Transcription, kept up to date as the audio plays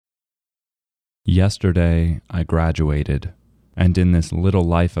Yesterday, I graduated, and in this little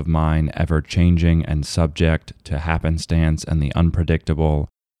life of mine, ever changing and subject to happenstance and the unpredictable,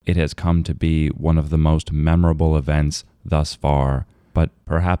 it has come to be one of the most memorable events thus far, but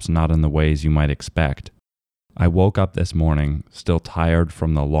perhaps not in the ways you might expect. I woke up this morning, still tired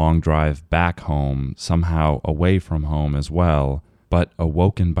from the long drive back home, somehow away from home as well, but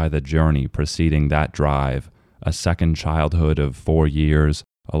awoken by the journey preceding that drive, a second childhood of 4 years,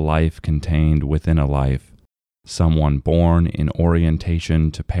 a life contained within a life, someone born in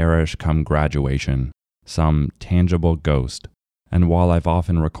orientation to perish come graduation, some tangible ghost. And while I've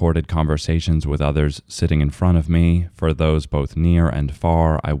often recorded conversations with others sitting in front of me, for those both near and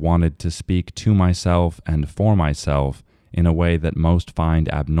far, I wanted to speak to myself and for myself in a way that most find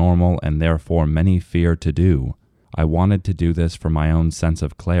abnormal and therefore many fear to do. I wanted to do this for my own sense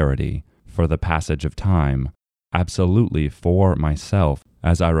of clarity, for the passage of time, absolutely for myself,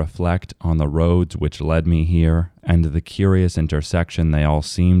 as I reflect on the roads which led me here and the curious intersection they all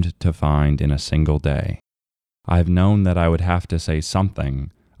seemed to find in a single day. I've known that I would have to say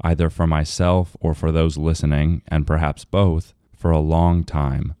something, either for myself or for those listening, and perhaps both, for a long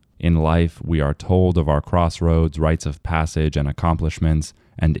time. In life, we are told of our crossroads, rites of passage, and accomplishments,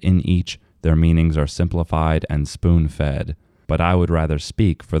 and in each, their meanings are simplified and spoon-fed. But I would rather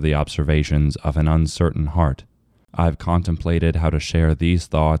speak for the observations of an uncertain heart. I've contemplated how to share these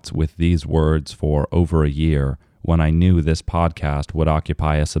thoughts with these words for over a year, when I knew this podcast would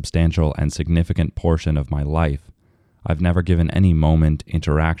occupy a substantial and significant portion of my life. I've never given any moment,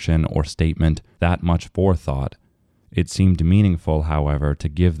 interaction, or statement that much forethought. It seemed meaningful, however, to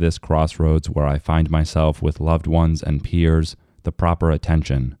give this crossroads where I find myself with loved ones and peers the proper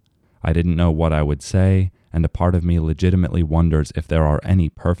attention. I didn't know what I would say, and a part of me legitimately wonders if there are any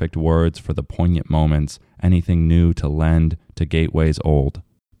perfect words for the poignant moments, anything new to lend to gateways old.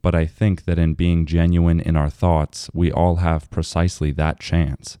 But I think that in being genuine in our thoughts, we all have precisely that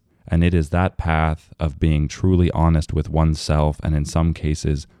chance. And it is that path of being truly honest with oneself and in some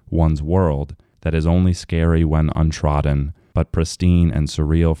cases one's world that is only scary when untrodden, but pristine and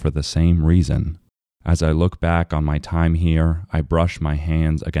surreal for the same reason. As I look back on my time here, I brush my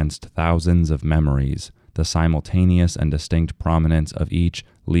hands against thousands of memories. The simultaneous and distinct prominence of each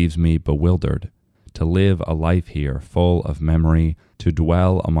leaves me bewildered. To live a life here full of memory, to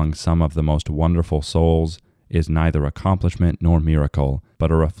dwell among some of the most wonderful souls, is neither accomplishment nor miracle,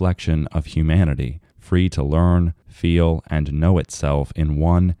 but a reflection of humanity, free to learn, feel, and know itself in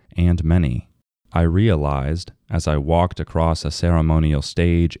one and many. I realized, as I walked across a ceremonial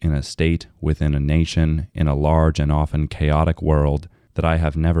stage in a state within a nation, in a large and often chaotic world, that I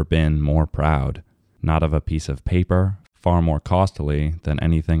have never been more proud. Not of a piece of paper, far more costly than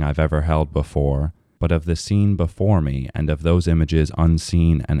anything I've ever held before, but of the scene before me and of those images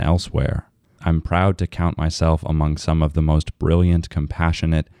unseen and elsewhere. I'm proud to count myself among some of the most brilliant,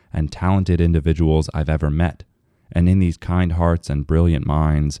 compassionate, and talented individuals I've ever met, and in these kind hearts and brilliant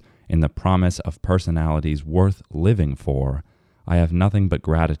minds, in the promise of personalities worth living for, I have nothing but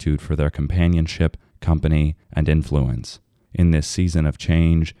gratitude for their companionship, company, and influence. In this season of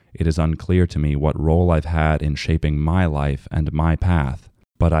change, it is unclear to me what role I've had in shaping my life and my path,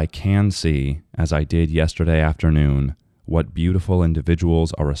 but I can see, as I did yesterday afternoon, what beautiful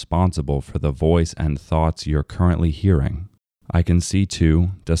individuals are responsible for the voice and thoughts you're currently hearing. I can see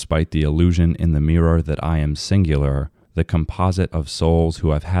too, despite the illusion in the mirror that I am singular, the composite of souls who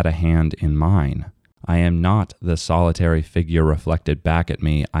have had a hand in mine. I am not the solitary figure reflected back at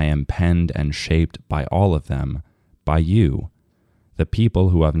me. I am penned and shaped by all of them. By you, the people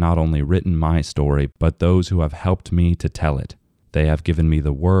who have not only written my story, but those who have helped me to tell it. They have given me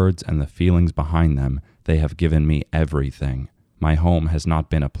the words and the feelings behind them. They have given me everything. My home has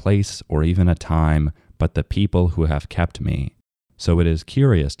not been a place or even a time, but the people who have kept me. So it is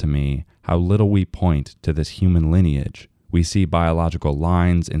curious to me how little we point to this human lineage. We see biological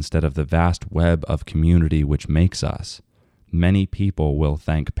lines instead of the vast web of community which makes us. Many people will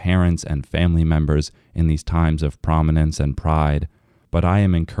thank parents and family members in these times of prominence and pride, but I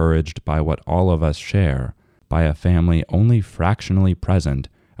am encouraged by what all of us share, by a family only fractionally present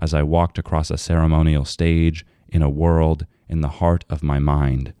as I walked across a ceremonial stage in a world in the heart of my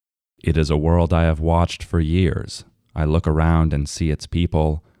mind. It is a world I have watched for years. I look around and see its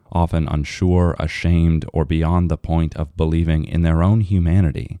people, often unsure, ashamed, or beyond the point of believing in their own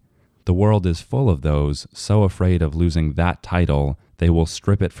humanity. The world is full of those so afraid of losing that title they will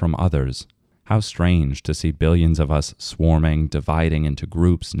strip it from others. How strange to see billions of us swarming, dividing into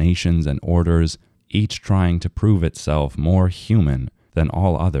groups, nations, and orders, each trying to prove itself more human than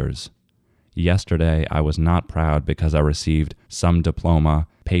all others. Yesterday I was not proud because I received some diploma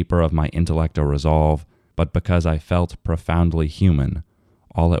paper of my intellect or resolve, but because I felt profoundly human,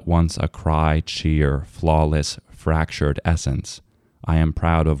 all at once a cry, cheer, flawless, fractured essence. I am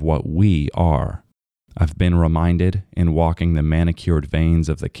proud of what we are. I've been reminded, in walking the manicured veins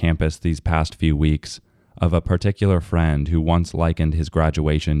of the campus these past few weeks, of a particular friend who once likened his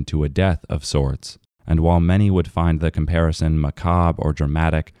graduation to a death of sorts, and while many would find the comparison macabre or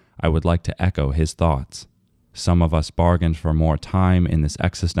dramatic, I would like to echo his thoughts. Some of us bargained for more time in this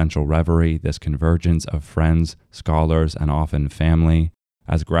existential reverie, this convergence of friends, scholars, and often family.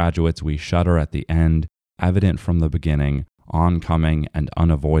 As graduates, we shudder at the end, evident from the beginning, oncoming and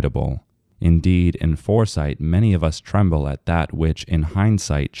unavoidable. Indeed, in foresight, many of us tremble at that which, in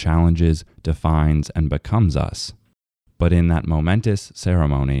hindsight, challenges, defines, and becomes us. But in that momentous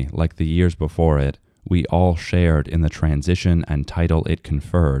ceremony, like the years before it, we all shared in the transition and title it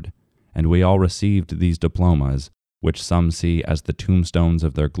conferred, and we all received these diplomas, which some see as the tombstones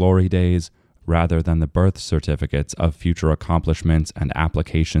of their glory days, rather than the birth certificates of future accomplishments and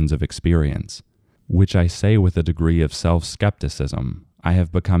applications of experience. Which I say with a degree of self-skepticism. I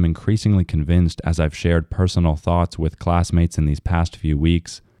have become increasingly convinced as I've shared personal thoughts with classmates in these past few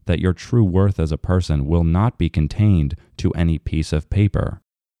weeks that your true worth as a person will not be contained to any piece of paper.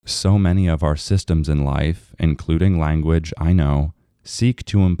 So many of our systems in life, including language, I know, seek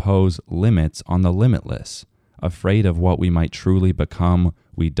to impose limits on the limitless. Afraid of what we might truly become,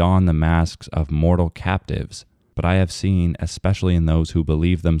 we don the masks of mortal captives. But I have seen, especially in those who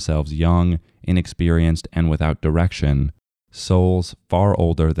believe themselves young, inexperienced, and without direction, souls far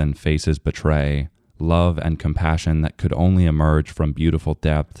older than faces betray, love and compassion that could only emerge from beautiful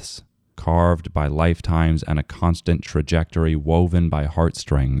depths, carved by lifetimes and a constant trajectory woven by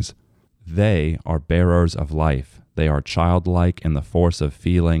heartstrings. They are bearers of life. They are childlike in the force of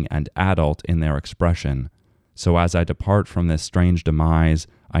feeling and adult in their expression. So as I depart from this strange demise,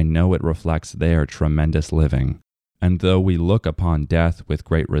 I know it reflects their tremendous living. And though we look upon death with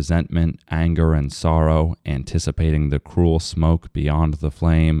great resentment, anger, and sorrow, anticipating the cruel smoke beyond the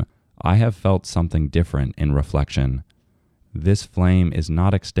flame, I have felt something different in reflection. This flame is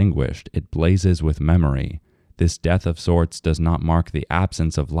not extinguished, it blazes with memory. This death of sorts does not mark the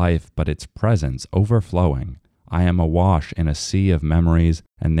absence of life, but its presence overflowing. I am awash in a sea of memories,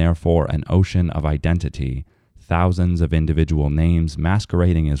 and therefore an ocean of identity, thousands of individual names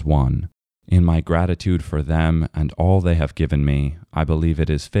masquerading as one. In my gratitude for them and all they have given me, I believe it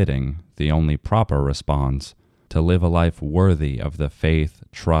is fitting, the only proper response, to live a life worthy of the faith,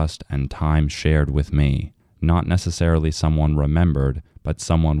 trust, and time shared with me. Not necessarily someone remembered, but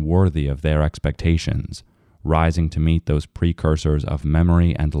someone worthy of their expectations, rising to meet those precursors of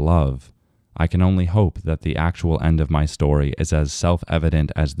memory and love. I can only hope that the actual end of my story is as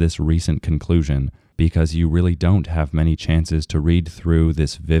self-evident as this recent conclusion, because you really don't have many chances to read through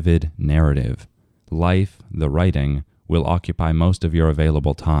this vivid narrative. Life, the writing, will occupy most of your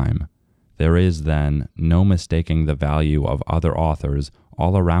available time. There is, then, no mistaking the value of other authors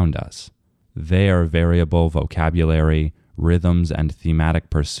all around us. Their variable vocabulary, rhythms, and thematic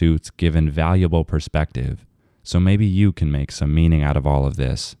pursuits give invaluable perspective, so maybe you can make some meaning out of all of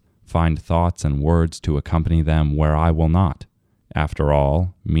this, find thoughts and words to accompany them where I will not. After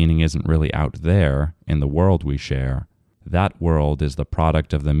all, meaning isn't really out there in the world we share. That world is the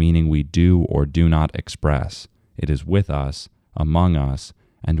product of the meaning we do or do not express. It is with us, among us,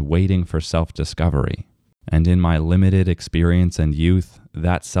 and waiting for self-discovery. And in my limited experience and youth,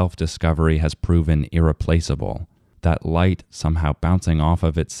 that self-discovery has proven irreplaceable. That light somehow bouncing off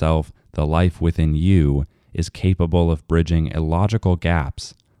of itself, the life within you, is capable of bridging illogical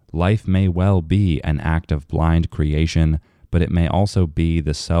gaps. Life may well be an act of blind creation, but it may also be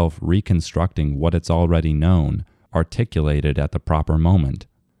the self reconstructing what it's already known, articulated at the proper moment.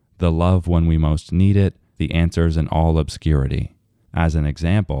 The love when we most need it, the answers in all obscurity. As an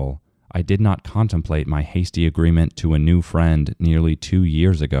example, I did not contemplate my hasty agreement to a new friend nearly 2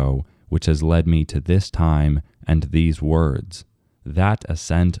 years ago, which has led me to this time and these words. That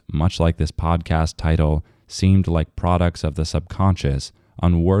assent, much like this podcast title, seemed like products of the subconscious,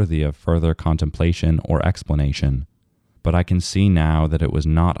 unworthy of further contemplation or explanation. But I can see now that it was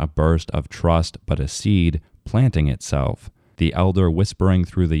not a burst of trust, but a seed planting itself, the elder whispering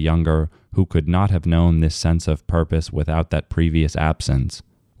through the younger, who could not have known this sense of purpose without that previous absence,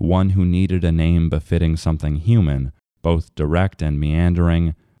 one who needed a name befitting something human, both direct and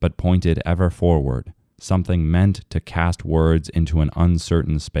meandering, but pointed ever forward, something meant to cast words into an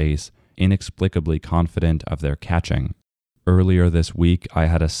uncertain space, inexplicably confident of their catching. Earlier this week, I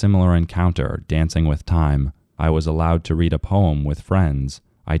had a similar encounter dancing with time. I was allowed to read a poem with friends.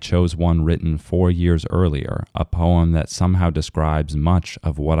 I chose one written 4 years earlier, a poem that somehow describes much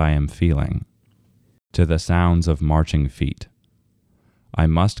of what I am feeling. To the sounds of marching feet. I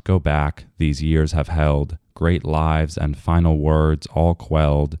must go back, these years have held, great lives and final words all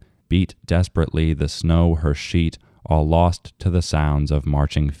quelled, beat desperately the snow her sheet, all lost to the sounds of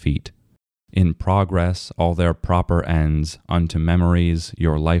marching feet. In progress, all their proper ends, unto memories,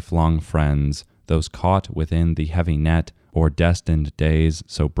 your lifelong friends, those caught within the heavy net, or destined days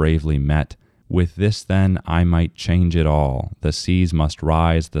so bravely met. With this then I might change it all, the seas must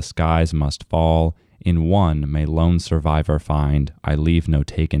rise, the skies must fall, in one may lone survivor find, I leave no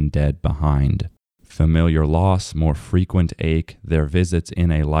taken dead behind. Familiar loss, more frequent ache, their visits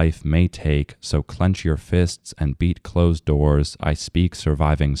in a life may take, so clench your fists and beat closed doors, I speak,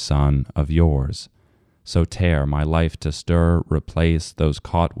 surviving son, of yours. So tear my life to stir, replace those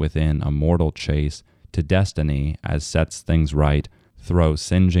caught within a mortal chase, to destiny, as sets things right, throw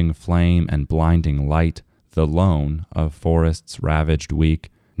singeing flame and blinding light, the lone, of forests ravaged weak,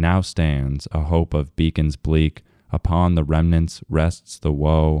 now stands, a hope of beacons bleak, upon the remnants rests the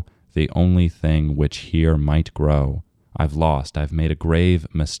woe, the only thing which here might grow. I've lost, I've made a grave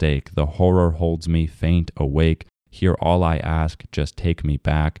mistake, the horror holds me faint awake, here all I ask, just take me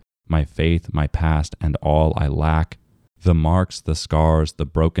back, my faith, my past, and all I lack. The marks, the scars, the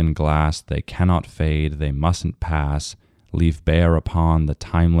broken glass, they cannot fade, they mustn't pass, leave bare upon the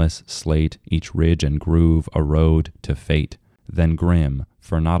timeless slate, each ridge and groove a road to fate. Then grim,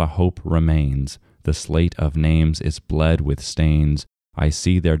 for not a hope remains, the slate of names is bled with stains, I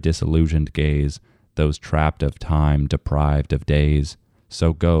see their disillusioned gaze, those trapped of time, deprived of days.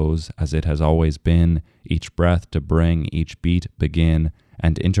 So goes, as it has always been, each breath to bring, each beat begin,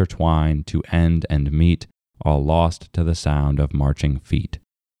 and intertwine to end and meet, all lost to the sound of marching feet.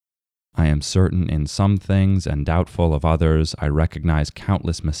 I am certain in some things and doubtful of others. I recognize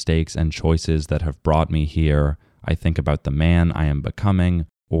countless mistakes and choices that have brought me here. I think about the man I am becoming,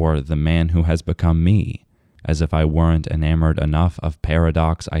 or the man who has become me. As if I weren't enamored enough of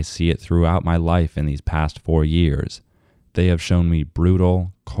paradox, I see it throughout my life in these past 4 years. They have shown me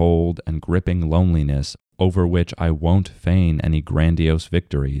brutal, cold, and gripping loneliness over which I won't feign any grandiose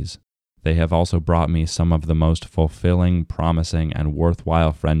victories. They have also brought me some of the most fulfilling, promising, and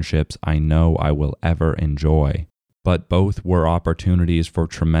worthwhile friendships I know I will ever enjoy. But both were opportunities for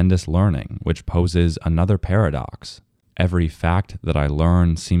tremendous learning, which poses another paradox. Every fact that I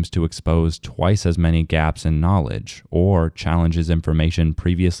learn seems to expose twice as many gaps in knowledge, or challenges information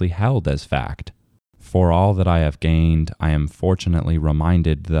previously held as fact. For all that I have gained, I am fortunately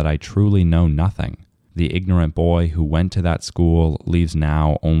reminded that I truly know nothing. The ignorant boy who went to that school leaves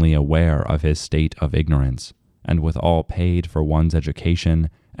now only aware of his state of ignorance, and with all paid for one's education,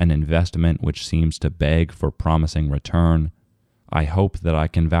 an investment which seems to beg for promising return, I hope that I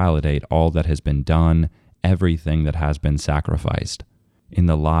can validate all that has been done, everything that has been sacrificed. In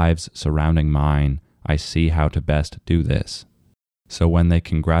the lives surrounding mine, I see how to best do this. So when they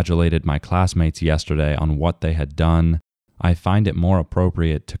congratulated my classmates yesterday on what they had done, I find it more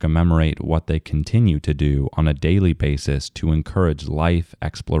appropriate to commemorate what they continue to do on a daily basis to encourage life,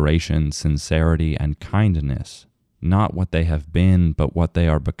 exploration, sincerity, and kindness. Not what they have been, but what they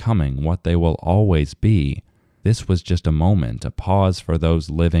are becoming, what they will always be. This was just a moment, a pause for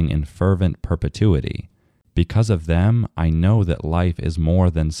those living in fervent perpetuity. Because of them, I know that life is more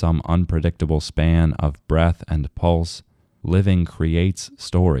than some unpredictable span of breath and pulse. Living creates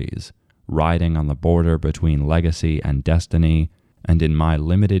stories, riding on the border between legacy and destiny, and in my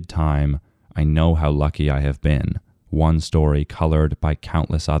limited time, I know how lucky I have been, one story colored by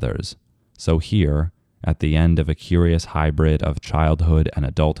countless others. So here, at the end of a curious hybrid of childhood and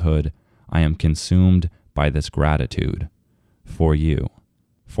adulthood, I am consumed by this gratitude for you,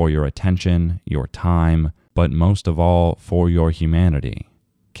 for your attention, your time, but most of all for your humanity,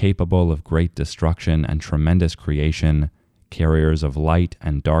 capable of great destruction and tremendous creation, carriers of light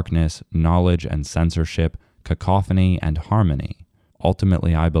and darkness, knowledge and censorship, cacophony and harmony,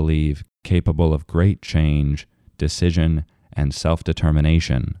 ultimately, I believe, capable of great change, decision, and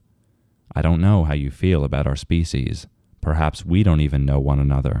self-determination. I don't know how you feel about our species. Perhaps we don't even know one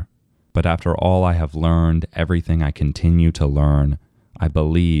another. But after all I have learned, everything I continue to learn, I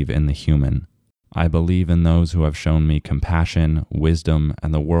believe in the human. I believe in those who have shown me compassion, wisdom,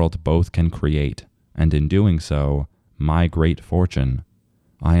 and the world both can create, and in doing so, my great fortune.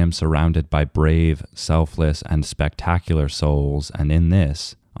 I am surrounded by brave, selfless, and spectacular souls, and in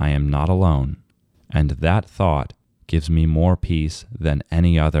this, I am not alone. And that thought gives me more peace than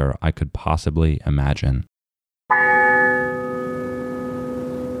any other I could possibly imagine.